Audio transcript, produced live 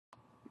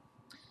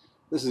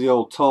This is the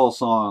old Tull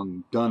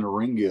song, Done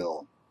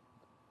Ringill,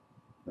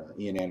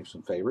 Ian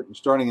Anderson favorite. You're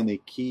starting in the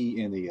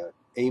key in the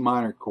A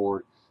minor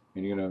chord,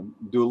 and you're going to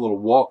do a little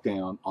walk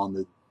down on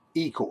the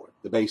E chord,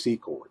 the bass E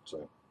chord.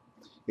 So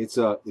it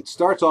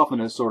starts off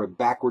in a sort of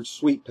backwards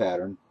sweep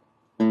pattern.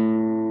 So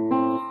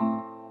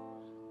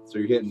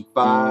you're hitting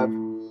 5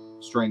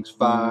 strings,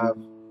 5,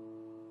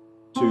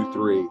 2,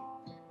 3,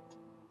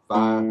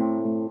 5,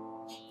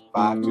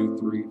 5, 2,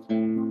 3.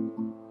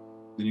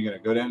 Then you're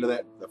going to go down to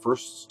that. The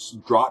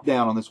first drop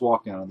down on this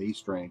walk down on the E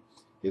string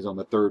is on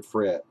the 3rd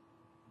fret.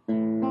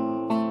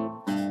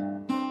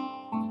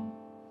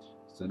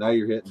 So now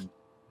you're hitting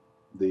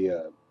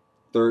the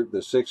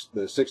sixth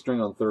string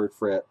on the 3rd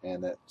fret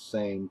and that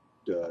same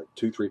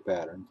 2-3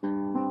 pattern.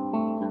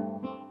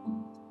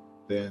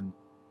 Then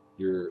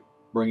you're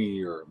bringing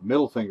your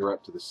middle finger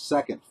up to the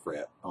 2nd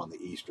fret on the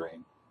E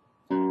string.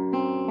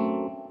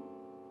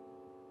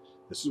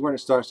 This is when it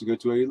starts to go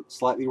to a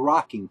slightly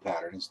rocking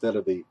pattern instead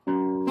of the.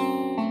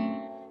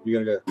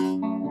 You're going to go,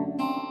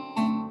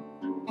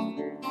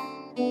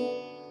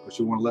 but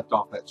you want to lift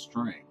off that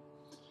string.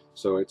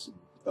 So it's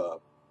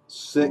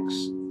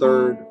 6th,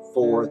 3rd,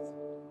 4th,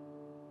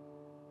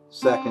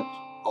 2nd,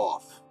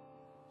 off.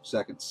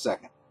 2nd,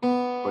 2nd.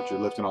 But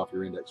you're lifting off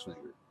your index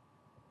finger.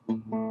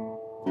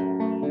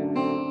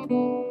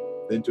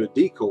 Then to a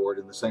D chord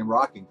in the same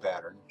rocking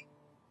pattern.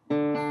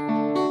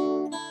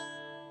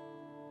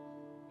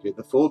 Get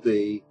the full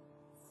D,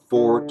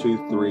 4,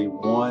 2, 3,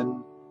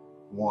 1,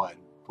 1.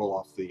 Pull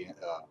off the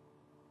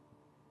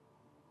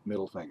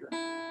middle finger.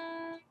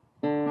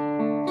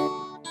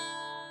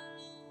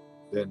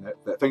 Then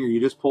that finger you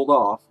just pulled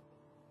off,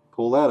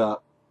 pull that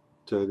up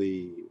to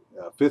the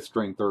 5th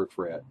string, 3rd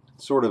fret.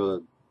 Sort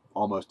of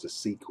almost a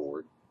C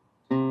chord.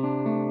 Then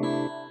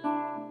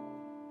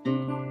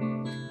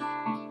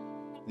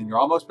you're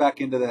almost back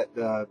into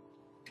that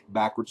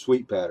backward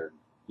sweep pattern.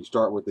 You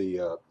start with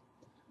the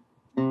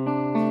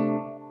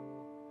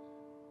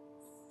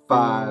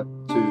 5,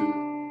 2,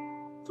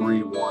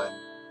 3, 1,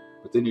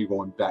 but then you're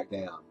going back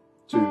down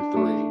 2,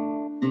 3,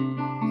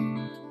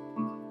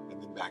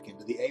 and then back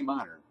into the A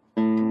minor.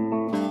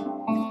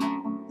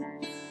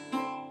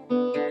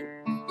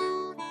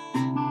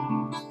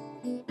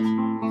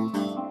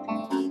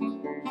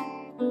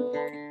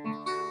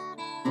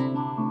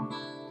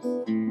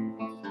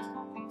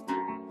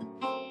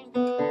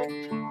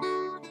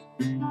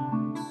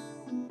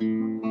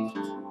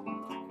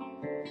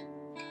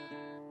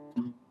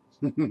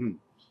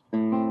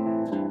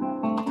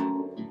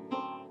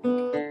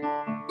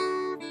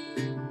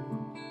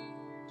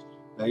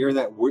 Now you're in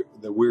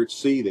the weird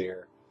C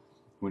there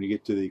when you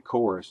get to the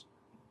chorus.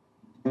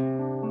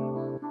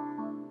 Then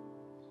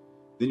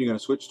you're going to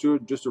switch to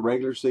just a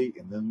regular C,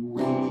 and then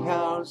we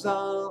house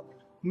I'll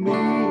meet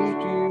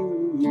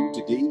you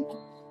to D,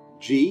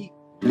 G,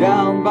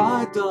 down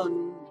by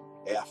Dun,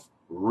 F,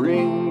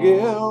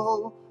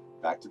 Ringill,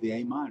 back to the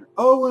A minor.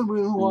 Oh, and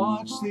we'll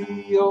watch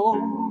the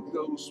old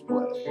ghost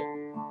play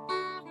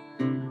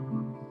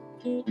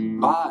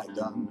by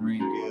Dun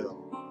Ringill,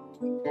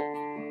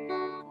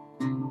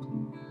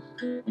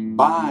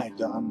 by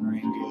Dun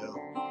Ringill.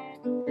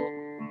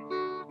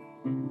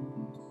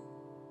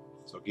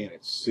 So again,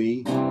 it's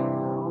C, D,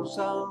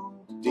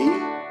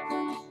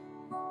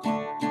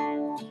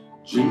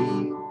 G,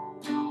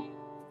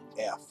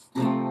 F,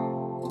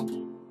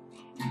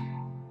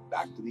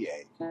 back to the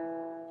A.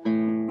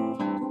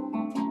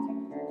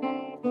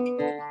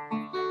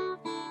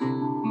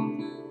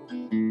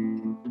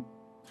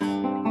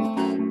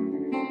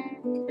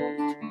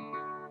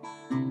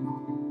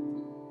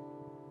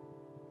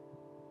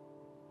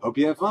 Hope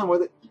you have fun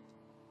with it.